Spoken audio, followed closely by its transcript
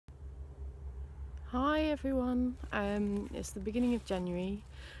Hi everyone, it's the beginning of January,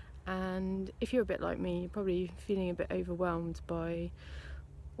 and if you're a bit like me, you're probably feeling a bit overwhelmed by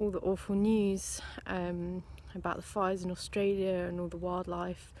all the awful news about the fires in Australia and all the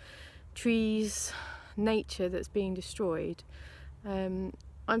wildlife, trees, nature that's being destroyed. I'm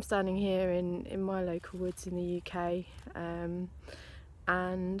standing here in my local woods in the UK,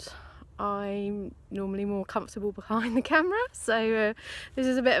 and I'm normally more comfortable behind the camera, so this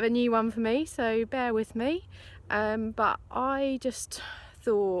is a bit of a new one for me, so bear with me. But I just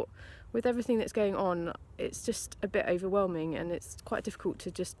thought, with everything that's going on, it's just a bit overwhelming, and it's quite difficult to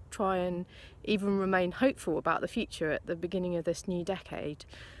just try and even remain hopeful about the future at the beginning of this new decade.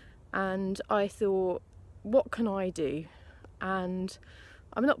 And I thought, what can I do? And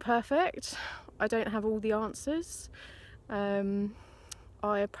I'm not perfect, I don't have all the answers.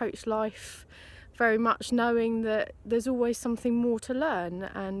 I approach life very much knowing that there's always something more to learn,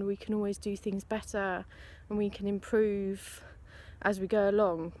 and we can always do things better and we can improve as we go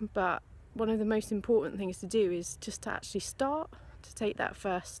along. But one of the most important things to do is just to actually start, to take that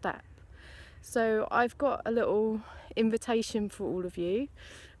first step. So I've got a little invitation for all of you,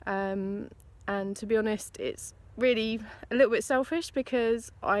 and to be honest, it's really a little bit selfish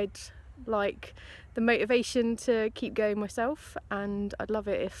because I'd like the motivation to keep going myself, and I'd love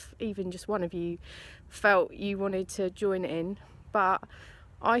it if even just one of you felt you wanted to join in. But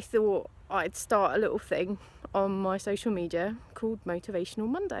I thought I'd start a little thing on my social media called Motivational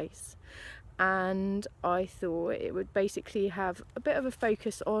Mondays, and I thought it would basically have a bit of a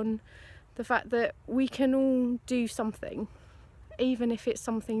focus on the fact that we can all do something, even if it's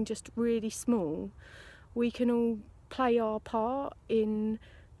something just really small. We can all play our part in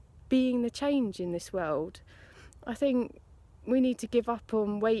being the change in this world. I think we need to give up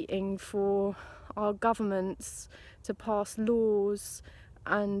on waiting for our governments to pass laws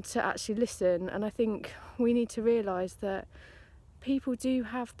and to actually listen. And I think we need to realise that people do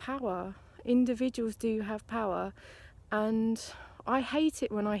have power, individuals do have power, and I hate it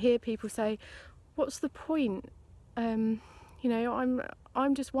when I hear people say, what's the point? I'm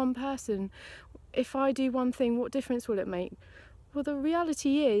just one person. If I do one thing, what difference will it make? Well, the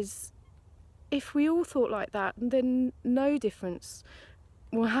reality is, if we all thought like that, then no difference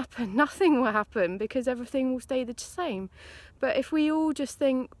will happen. Nothing will happen, because everything will stay the same. But if we all just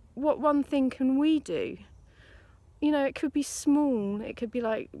think, what one thing can we do? It could be small. It could be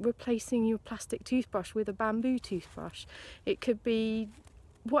like replacing your plastic toothbrush with a bamboo toothbrush. It could be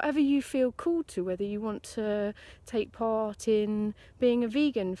whatever you feel called to, whether you want to take part in being a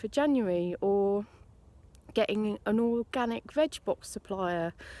vegan for January, or getting an organic veg box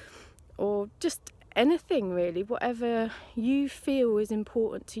supplier, or just anything really, whatever you feel is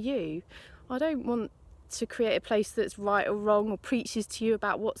important to you. I don't want to create a place that's right or wrong or preaches to you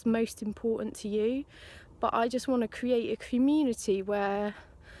about what's most important to you, but I just want to create a community where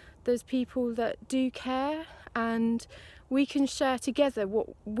there's people that do care, and we can share together what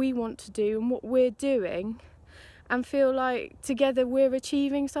we want to do and what we're doing, and feel like together we're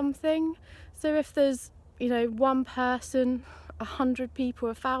achieving something. So if there's one person, 100 people,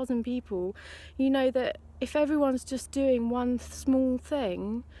 1,000 people, that if everyone's just doing one small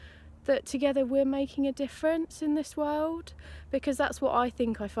thing, that together we're making a difference in this world. Because that's what I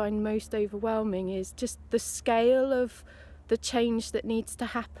think I find most overwhelming, is just the scale of the change that needs to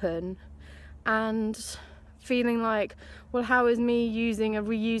happen, and feeling like, well, how is me using a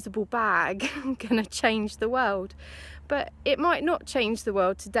reusable bag gonna change the world? But it might not change the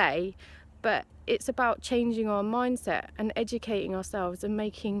world today, but it's about changing our mindset and educating ourselves and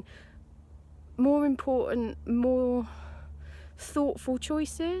making more important, more thoughtful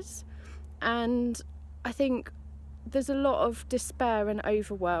choices. And I think there's a lot of despair and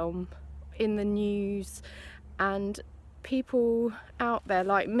overwhelm in the news, and people out there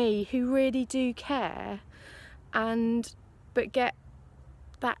like me who really do care, but get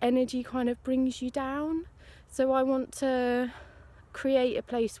that energy kind of brings you down. So I want to create a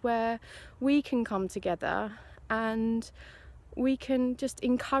place where we can come together and we can just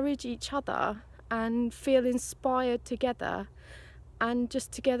encourage each other and feel inspired together, and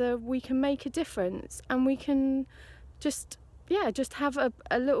just together we can make a difference, and we can just have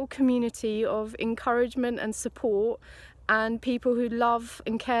a little community of encouragement and support, and people who love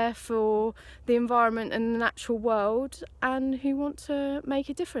and care for the environment and the natural world, and who want to make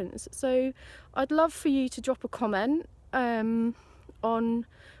a difference. So I'd love for you to drop a comment on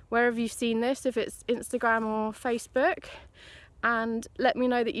wherever you've seen this, if it's Instagram or Facebook, and let me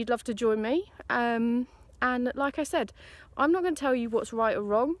know that you'd love to join me. And like I said, I'm not going to tell you what's right or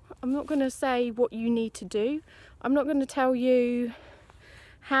wrong. I'm not going to say what you need to do. I'm not going to tell you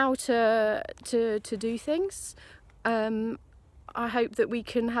how to do things. I hope that we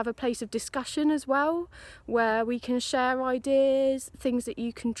can have a place of discussion as well, where we can share ideas, things that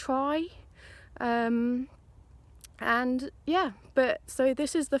you can try. And yeah, but so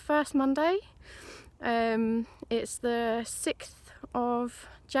this is the first Monday. It's the 6th of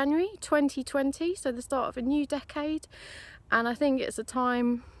January 2020, so the start of a new decade. And I think it's a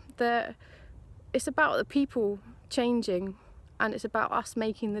time that it's about the people changing, and it's about us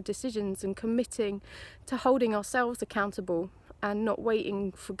making the decisions and committing to holding ourselves accountable and not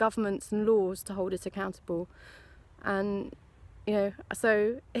waiting for governments and laws to hold us accountable. And you know,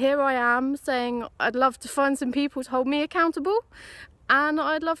 so here I am saying I'd love to find some people to hold me accountable, and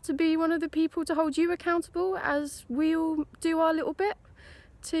I'd love to be one of the people to hold you accountable as we all do our little bit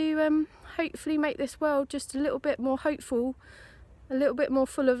to hopefully make this world just a little bit more hopeful, a little bit more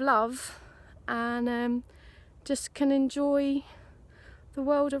full of love, and just can enjoy the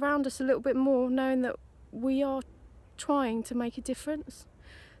world around us a little bit more, knowing that we are trying to make a difference.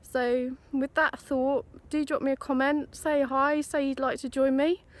 So with that thought, do drop me a comment, say hi, say you'd like to join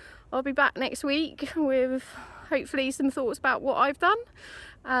me. I'll be back next week with hopefully some thoughts about what I've done,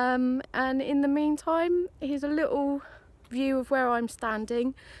 and in the meantime, here's a little view of where I'm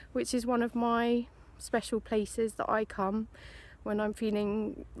standing, which is one of my special places that I come when I'm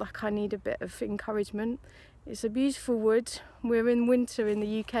feeling like I need a bit of encouragement. It's a beautiful wood. We're in winter in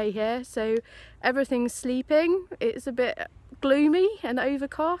the UK here, so everything's sleeping. It's a bit gloomy and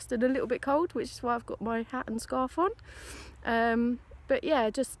overcast and a little bit cold, which is why I've got my hat and scarf on. But yeah, I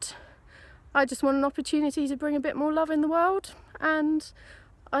just want an opportunity to bring a bit more love in the world, and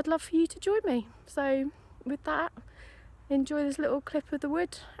I'd love for you to join me. So with that, enjoy this little clip of the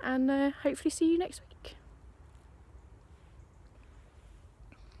wood, and hopefully see you next week.